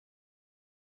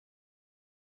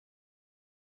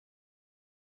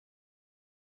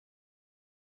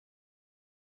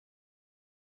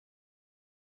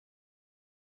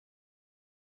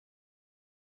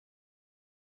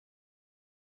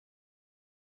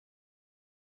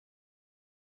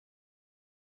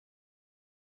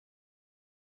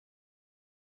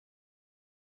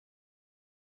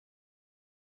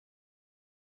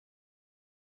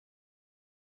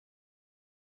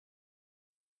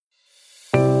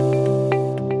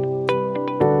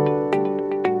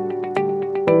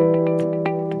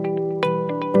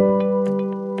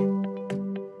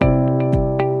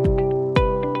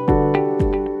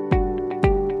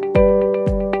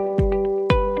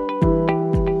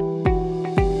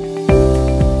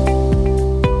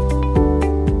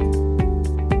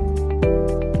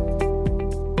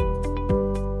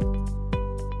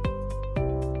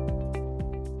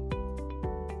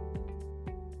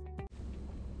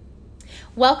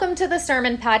Welcome to the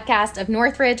sermon podcast of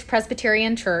Northridge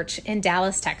Presbyterian Church in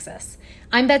Dallas, Texas.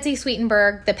 I'm Betsy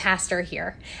Sweetenberg, the pastor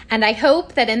here, and I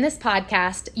hope that in this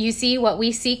podcast you see what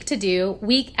we seek to do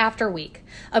week after week,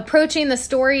 approaching the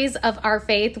stories of our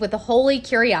faith with a holy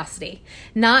curiosity,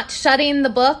 not shutting the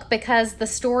book because the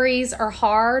stories are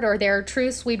hard or there are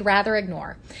truths we'd rather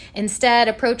ignore. Instead,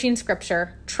 approaching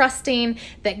Scripture, trusting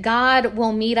that God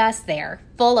will meet us there,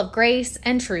 full of grace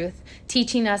and truth,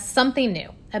 teaching us something new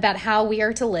about how we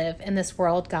are to live in this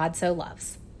world God so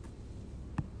loves.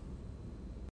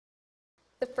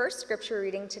 The first scripture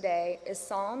reading today is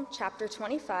Psalm chapter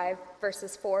 25,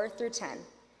 verses 4 through 10.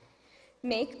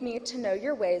 Make me to know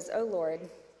your ways, O Lord.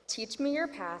 Teach me your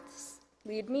paths.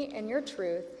 Lead me in your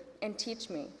truth, and teach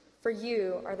me, for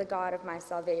you are the God of my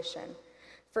salvation.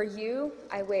 For you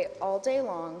I wait all day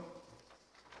long.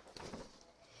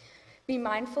 Be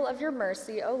mindful of your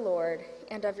mercy, O Lord,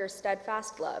 and of your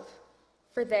steadfast love,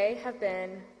 for they have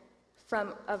been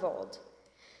from of old.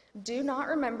 Do not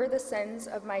remember the sins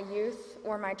of my youth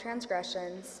or my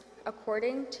transgressions.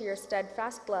 According to your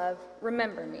steadfast love,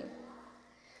 remember me.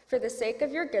 For the sake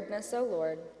of your goodness, O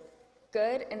Lord,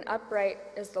 good and upright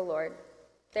is the Lord.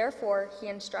 Therefore he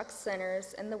instructs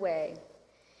sinners in the way.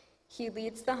 He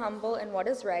leads the humble in what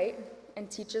is right and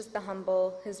teaches the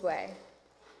humble his way.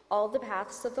 All the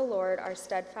paths of the Lord are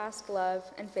steadfast love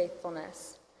and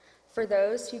faithfulness, for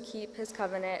those who keep his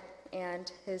covenant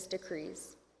and his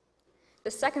decrees.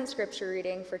 The second scripture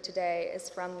reading for today is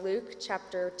from Luke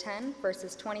chapter 10,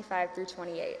 verses 25 through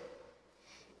 28.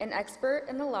 An expert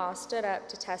in the law stood up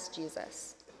to test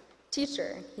Jesus.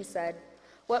 "Teacher," he said,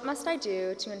 "what must I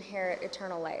do to inherit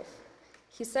eternal life?"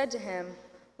 He said to him,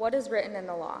 "What is written in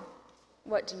the law?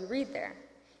 What do you read there?"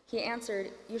 He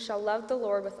answered, "You shall love the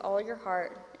Lord with all your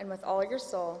heart, and with all your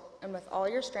soul, and with all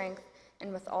your strength,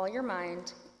 and with all your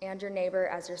mind, and your neighbor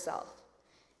as yourself."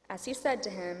 As he said to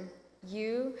him,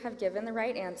 "You have given the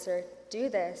right answer. Do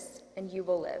this, and you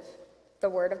will live." The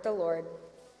word of the Lord.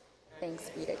 Thanks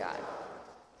be to God.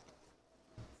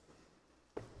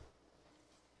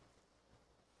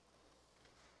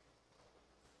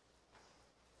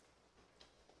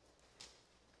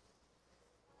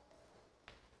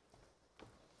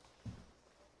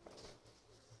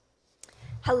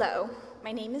 Hello,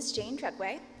 my name is Jane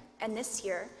Treadway, and this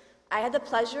year I had the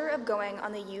pleasure of going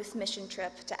on the youth mission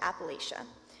trip to Appalachia.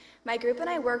 My group and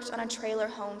I worked on a trailer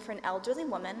home for an elderly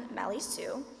woman, Mally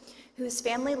Sue, whose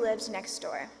family lived next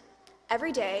door.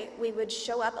 Every day, we would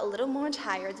show up a little more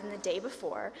tired than the day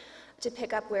before to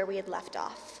pick up where we had left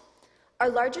off. Our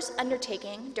largest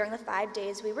undertaking during the 5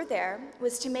 days we were there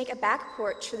was to make a back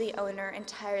porch for the owner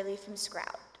entirely from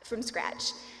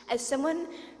scratch. As someone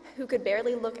who could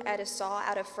barely look at a saw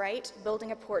out of fright,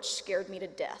 building a porch scared me to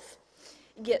death.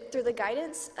 Yet through the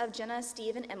guidance of Jenna,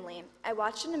 Steve, and Emily, I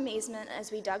watched in amazement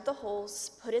as we dug the holes,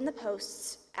 put in the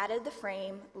posts, added the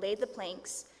frame, laid the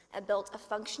planks, and built a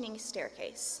functioning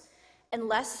staircase. In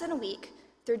less than a week,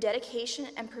 through dedication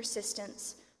and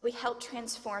persistence, we helped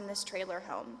transform this trailer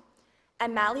home.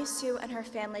 And Mally Sue and her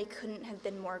family couldn't have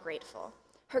been more grateful.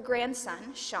 Her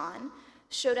grandson, Sean,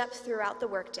 showed up throughout the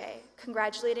workday,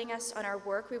 congratulating us on our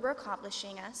work we were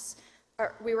accomplishing,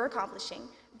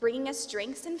 bringing us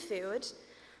drinks and food,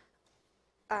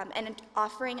 and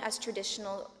offering us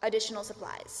additional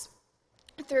supplies.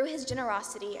 Through his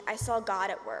generosity, I saw God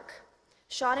at work.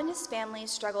 Sean and his family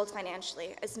struggled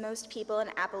financially, as most people in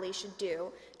Appalachia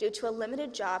do, due to a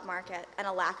limited job market and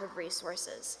a lack of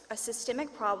resources, a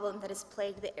systemic problem that has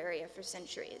plagued the area for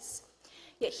centuries.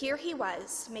 Yet here he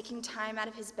was, making time out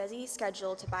of his busy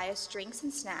schedule to buy us drinks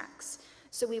and snacks,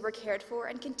 so we were cared for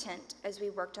and content as we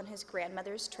worked on his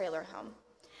grandmother's trailer home.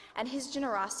 And his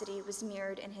generosity was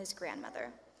mirrored in his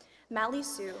grandmother. Mally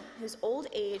Sue, whose old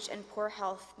age and poor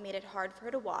health made it hard for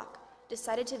her to walk,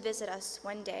 decided to visit us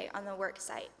one day on the work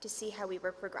site to see how we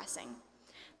were progressing.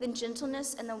 The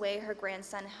gentleness in the way her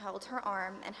grandson held her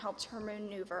arm and helped her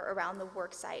maneuver around the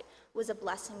work site was a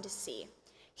blessing to see.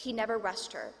 He never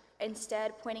rushed her,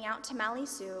 instead pointing out to Mally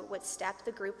Sue what step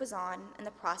the group was on in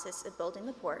the process of building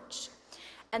the porch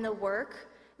and the work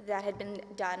that had been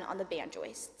done on the band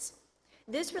joists.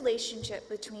 This relationship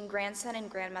between grandson and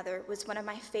grandmother was one of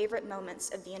my favorite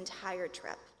moments of the entire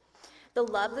trip. The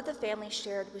love that the family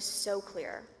shared was so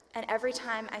clear, and every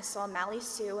time I saw Mally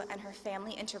Sue and her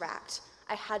family interact,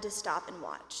 I had to stop and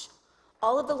watch.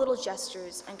 All of the little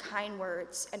gestures and kind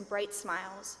words and bright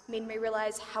smiles made me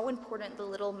realize how important the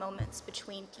little moments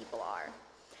between people are.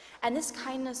 And this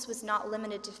kindness was not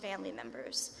limited to family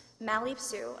members. Mally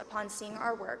Sue, upon seeing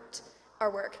our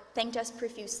work, thanked us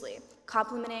profusely,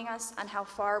 complimenting us on how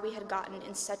far we had gotten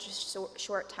in such a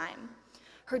short time.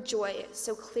 Her joy,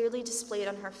 so clearly displayed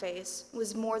on her face,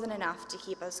 was more than enough to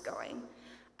keep us going.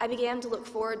 I began to look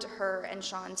forward to her and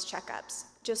Sean's checkups,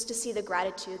 just to see the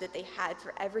gratitude that they had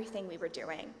for everything we were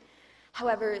doing.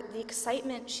 However, the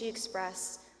excitement she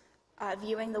expressed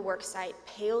viewing the worksite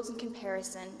paled in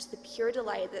comparison to the pure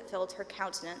delight that filled her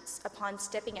countenance upon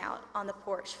stepping out on the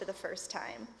porch for the first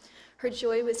time. Her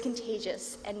joy was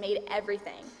contagious and made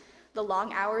everything, the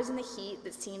long hours in the heat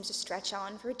that seemed to stretch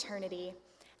on for eternity,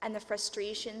 and the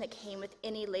frustration that came with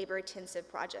any labor-intensive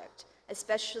project,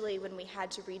 especially when we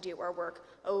had to redo our work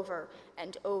over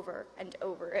and over and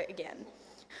over again.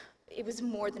 It was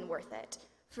more than worth it.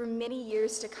 For many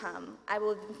years to come, I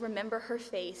will remember her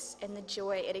face and the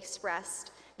joy it expressed,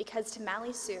 because to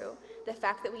Mally Sue, the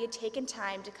fact that we had taken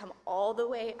time to come all the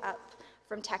way up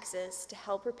from Texas to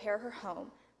help repair her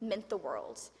home meant the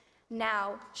world.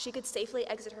 Now, she could safely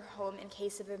exit her home in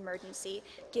case of emergency,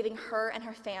 giving her and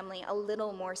her family a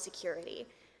little more security.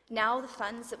 Now the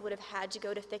funds that would have had to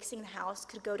go to fixing the house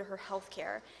could go to her health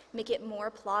care, make it more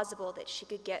plausible that she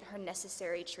could get her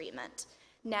necessary treatment.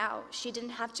 Now, she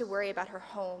didn't have to worry about her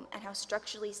home and how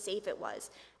structurally safe it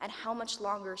was and how much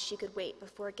longer she could wait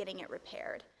before getting it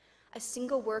repaired. A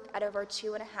single work out of our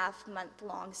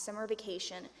 2.5-month-long summer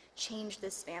vacation changed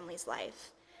this family's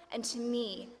life. And to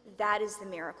me, that is the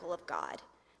miracle of God,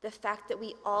 the fact that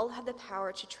we all have the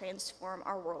power to transform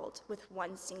our world with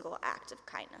one single act of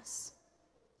kindness.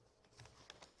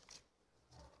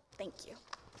 Thank you.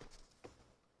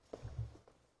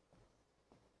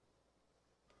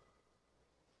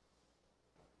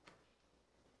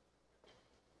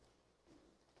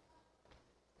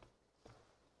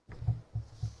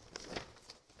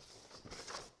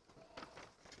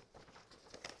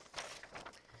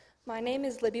 My name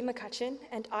is Libby McCutcheon,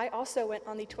 and I also went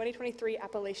on the 2023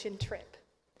 Appalachian trip.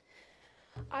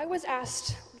 I was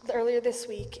asked earlier this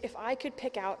week if I could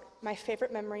pick out my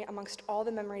favorite memory amongst all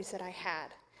the memories that I had.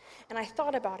 And I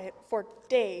thought about it for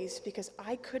days because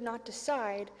I could not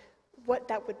decide what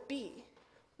that would be.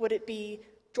 Would it be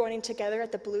joining together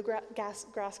at the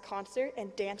Bluegrass concert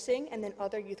and dancing and then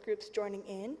other youth groups joining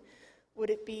in? Would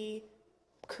it be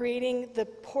creating the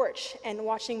porch and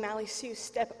watching Mally Sue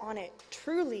step on it,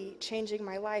 truly changing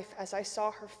my life as I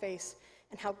saw her face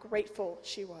and how grateful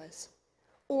she was?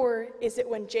 Or is it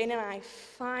when Jane and I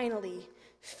finally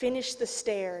finished the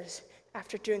stairs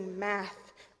after doing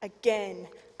math again?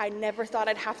 I never thought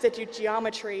I'd have to do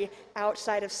geometry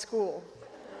outside of school.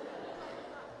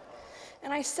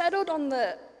 And I settled on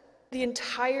the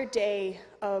entire day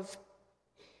of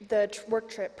the work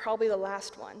trip, probably the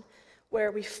last one,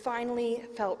 where we finally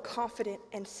felt confident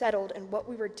and settled in what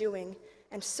we were doing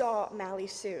and saw Mally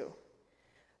Sue.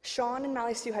 Sean and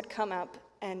Mally Sue had come up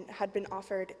and had been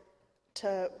offered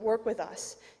to work with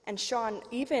us, and Sean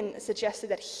even suggested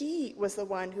that he was the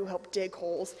one who helped dig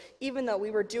holes, even though we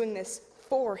were doing this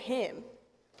for him.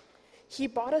 He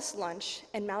bought us lunch,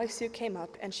 and Mally Sue came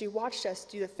up and she watched us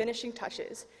do the finishing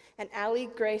touches, and Allie,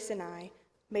 Grace, and I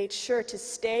made sure to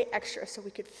stay extra so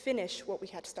we could finish what we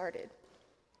had started.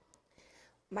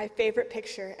 My favorite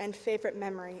picture and favorite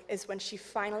memory is when she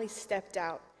finally stepped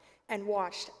out and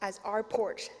watched as our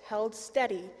porch held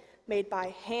steady, made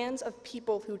by hands of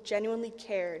people who genuinely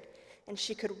cared, and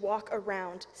she could walk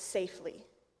around safely.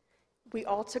 We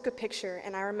all took a picture,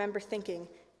 and I remember thinking,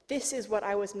 this is what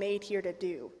I was made here to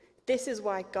do. This is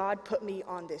why God put me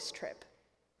on this trip.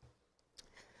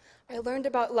 I learned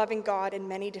about loving God in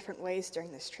many different ways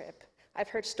during this trip. I've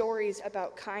heard stories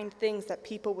about kind things that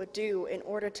people would do in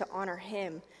order to honor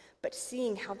him, but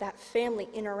seeing how that family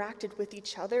interacted with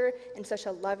each other in such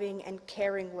a loving and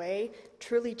caring way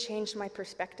truly changed my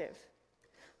perspective.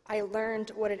 I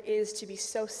learned what it is to be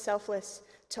so selfless,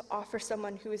 to offer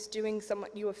someone who is doing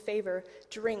you a favor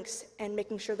drinks and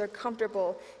making sure they're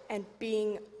comfortable and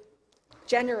being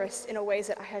generous in ways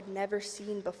that I had never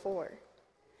seen before.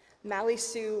 Mally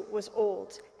Sue was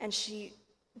old, and she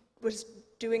was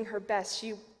doing her best.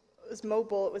 She was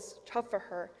mobile. It was tough for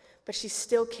her, but she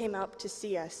still came up to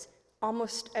see us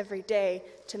almost every day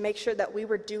to make sure that we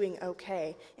were doing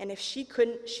okay. And if she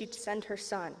couldn't, she'd send her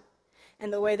son.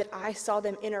 And the way that I saw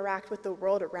them interact with the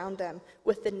world around them,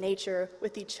 with the nature,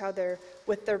 with each other,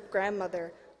 with their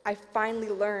grandmother, I finally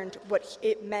learned what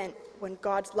it meant when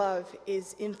God's love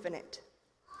is infinite.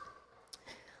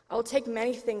 I'll take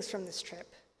many things from this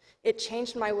trip. It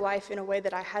changed my life in a way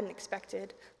that I hadn't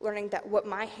expected, learning that what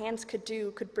my hands could do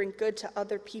could bring good to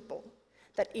other people,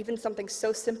 that even something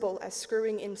so simple as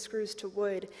screwing in screws to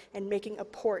wood and making a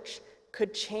porch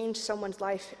could change someone's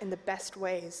life in the best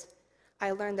ways. I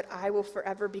learned that I will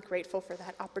forever be grateful for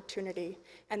that opportunity,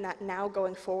 and that now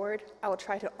going forward, I will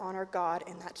try to honor God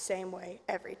in that same way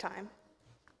every time.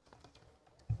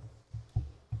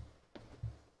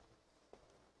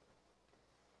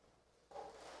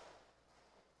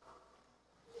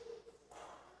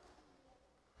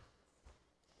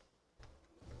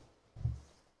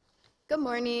 Good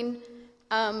morning.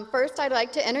 First, I'd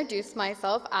like to introduce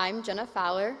myself. I'm Jenna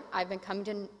Fowler. I've been coming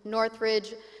to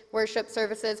Northridge worship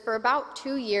services for about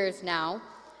 2 years now.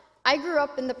 I grew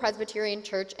up in the Presbyterian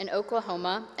Church in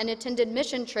Oklahoma and attended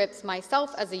mission trips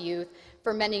myself as a youth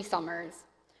for many summers.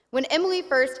 When Emily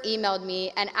first emailed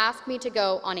me and asked me to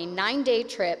go on a 9-day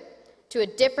trip to a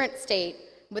different state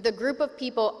with a group of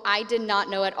people I did not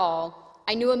know at all,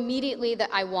 I knew immediately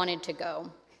that I wanted to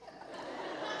go.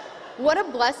 What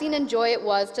a blessing and joy it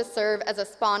was to serve as a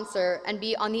sponsor and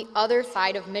be on the other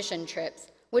side of mission trips,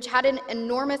 which had an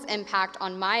enormous impact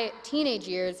on my teenage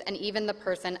years and even the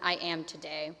person I am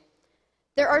today.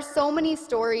 There are so many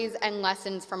stories and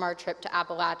lessons from our trip to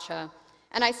Appalachia,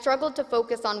 and I struggled to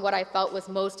focus on what I felt was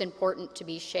most important to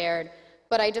be shared,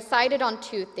 but I decided on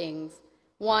 2 things.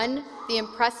 1, the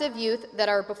impressive youth that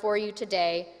are before you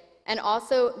today, and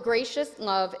also gracious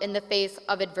love in the face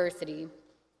of adversity.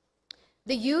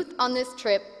 The youth on this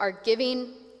trip are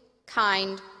giving,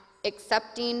 kind,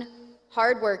 accepting,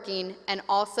 hardworking, and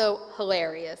also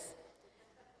hilarious.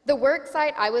 The work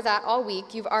site I was at all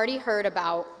week, you've already heard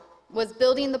about, was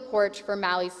building the porch for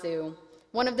Mally Sue,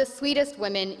 one of the sweetest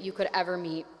women you could ever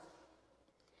meet.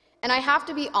 And I have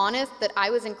to be honest that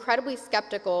I was incredibly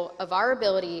skeptical of our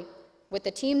ability, with the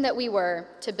team that we were,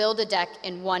 to build a deck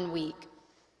in 1 week.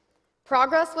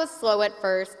 Progress was slow at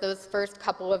first, those first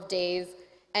couple of days,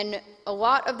 and a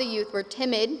lot of the youth were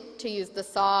timid to use the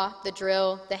saw, the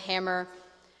drill, the hammer,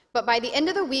 but by the end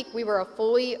of the week, we were a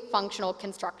fully functional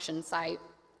construction site.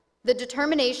 The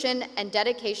determination and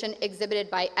dedication exhibited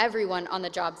by everyone on the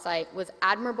job site was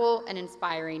admirable and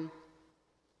inspiring.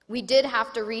 We did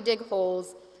have to redig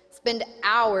holes, spend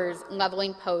hours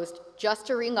leveling posts just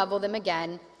to re-level them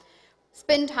again,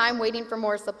 spend time waiting for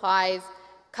more supplies,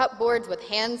 cut boards with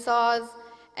hand saws,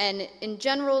 and in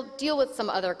general, deal with some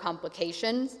other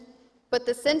complications. But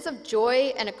the sense of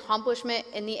joy and accomplishment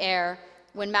in the air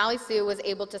when Mally Sue was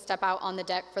able to step out on the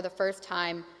deck for the first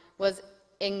time was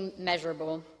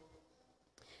immeasurable.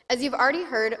 As you've already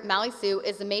heard, Mally Sue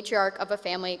is the matriarch of a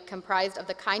family comprised of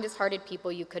the kindest-hearted people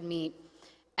you could meet.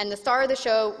 And the star of the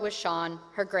show was Sean,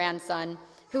 her grandson,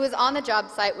 who was on the job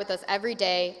site with us every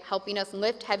day, helping us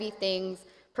lift heavy things,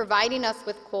 providing us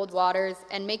with cold waters,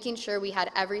 and making sure we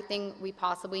had everything we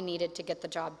possibly needed to get the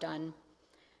job done.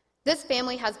 This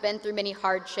family has been through many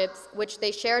hardships, which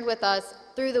they shared with us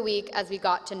through the week as we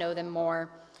got to know them more.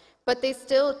 But they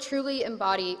still truly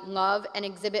embody love and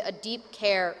exhibit a deep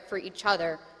care for each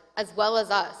other, as well as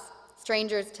us,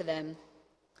 strangers to them.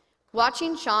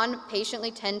 Watching Sean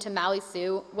patiently tend to Mally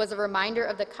Sue was a reminder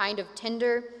of the kind of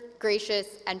tender, gracious,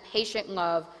 and patient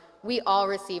love we all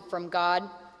receive from God,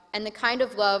 and the kind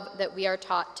of love that we are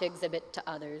taught to exhibit to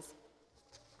others.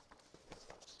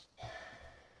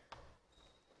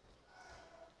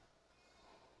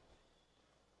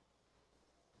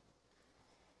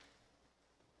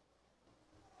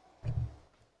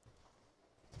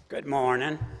 Good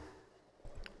morning.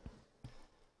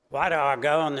 Why do I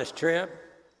go on this trip?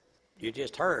 You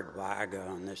just heard why I go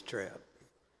on this trip.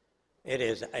 It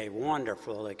is a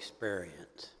wonderful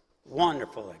experience.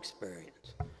 Wonderful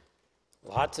experience.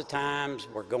 Lots of times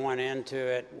we're going into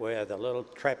it with a little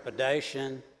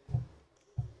trepidation.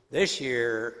 This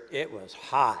year it was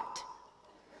hot.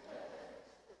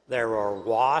 There were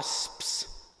wasps,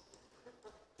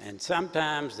 and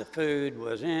sometimes the food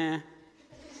was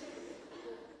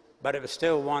but it was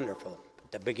still wonderful.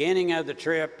 At the beginning of the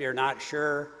trip, you're not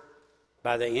sure.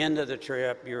 By the end of the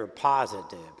trip, you're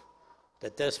positive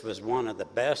that this was one of the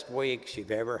best weeks you've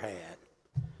ever had.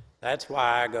 That's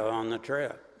why I go on the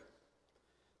trip.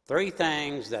 3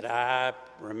 things that I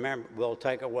will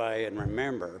take away and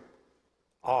remember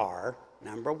are,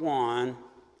 number 1,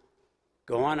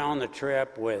 going on the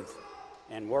trip with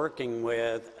and working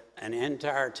with an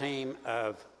entire team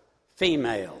of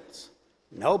females.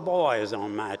 No boys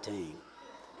on my team.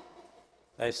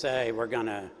 They say, we're going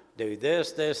to do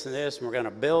this, this, and this, and we're going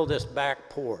to build this back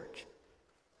porch.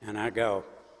 And I go,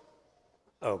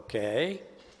 okay.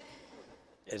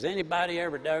 Has anybody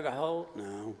ever dug a hole?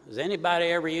 No. Has anybody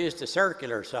ever used a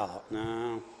circular saw?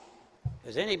 No.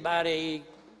 Is anybody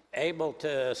able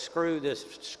to screw this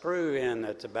screw in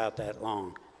that's about that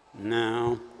long?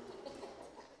 No.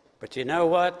 But you know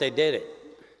what? They did it.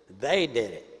 They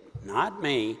did it, not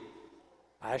me.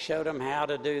 I showed them how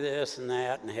to do this and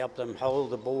that and helped them hold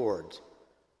the boards.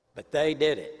 But they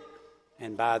did it.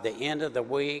 And by the end of the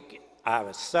week, I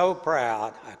was so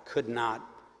proud I could not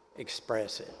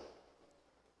express it.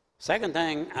 Second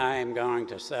thing I am going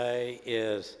to say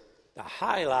is the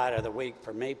highlight of the week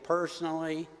for me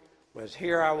personally was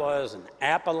here I was in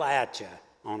Appalachia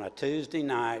on a Tuesday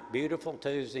night, beautiful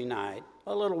Tuesday night,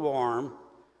 a little warm,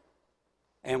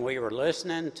 and we were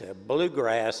listening to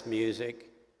bluegrass music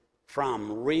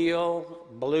from real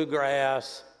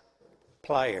bluegrass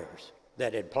players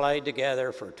that had played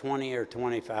together for 20 or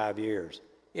 25 years.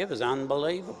 It was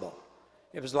unbelievable.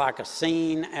 It was like a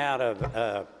scene out of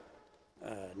a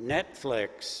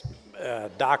Netflix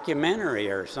documentary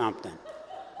or something.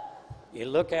 You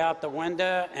look out the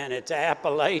window and it's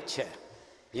Appalachia,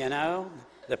 you know?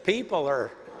 The people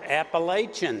are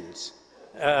Appalachians.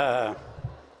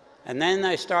 And then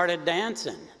they started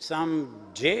dancing, some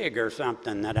jig or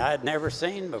something that I'd never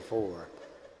seen before.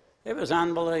 It was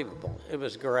unbelievable. It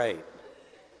was great.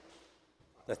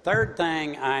 The third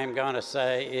thing I'm going to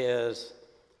say is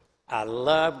I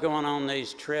love going on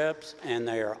these trips, and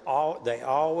they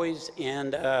always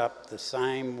end up the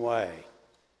same way.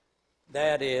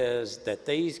 That is that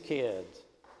these kids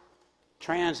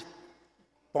transform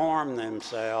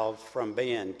themselves from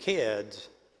being kids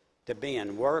to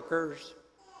being workers,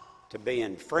 to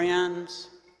being friends,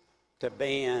 to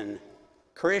being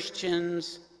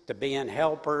Christians, to being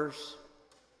helpers,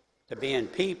 to being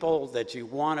people that you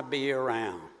want to be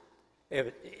around.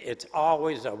 It's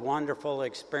always a wonderful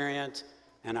experience,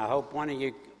 and I hope one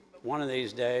of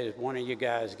these days, one of you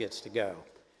guys gets to go.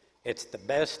 It's the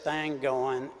best thing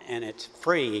going, and it's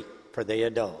free for the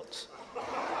adults.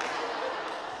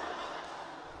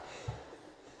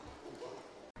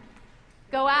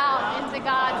 Go out into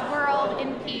God's world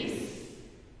in peace.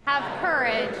 Have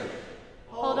courage.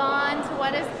 Hold on to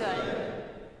what is good.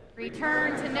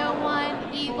 Return to no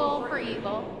one evil for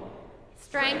evil.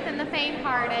 Strengthen the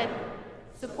faint-hearted.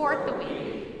 Support the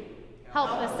weak.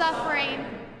 Help the suffering.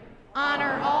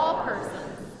 Honor all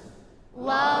persons.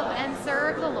 Love and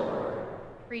serve the Lord,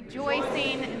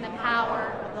 rejoicing in the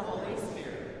power of the Holy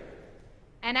Spirit.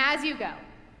 And as you go,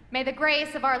 may the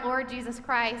grace of our Lord Jesus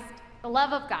Christ, the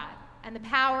love of God, and the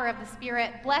power of the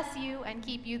Spirit bless you and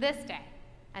keep you this day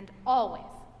and always,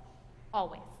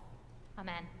 always.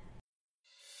 Amen.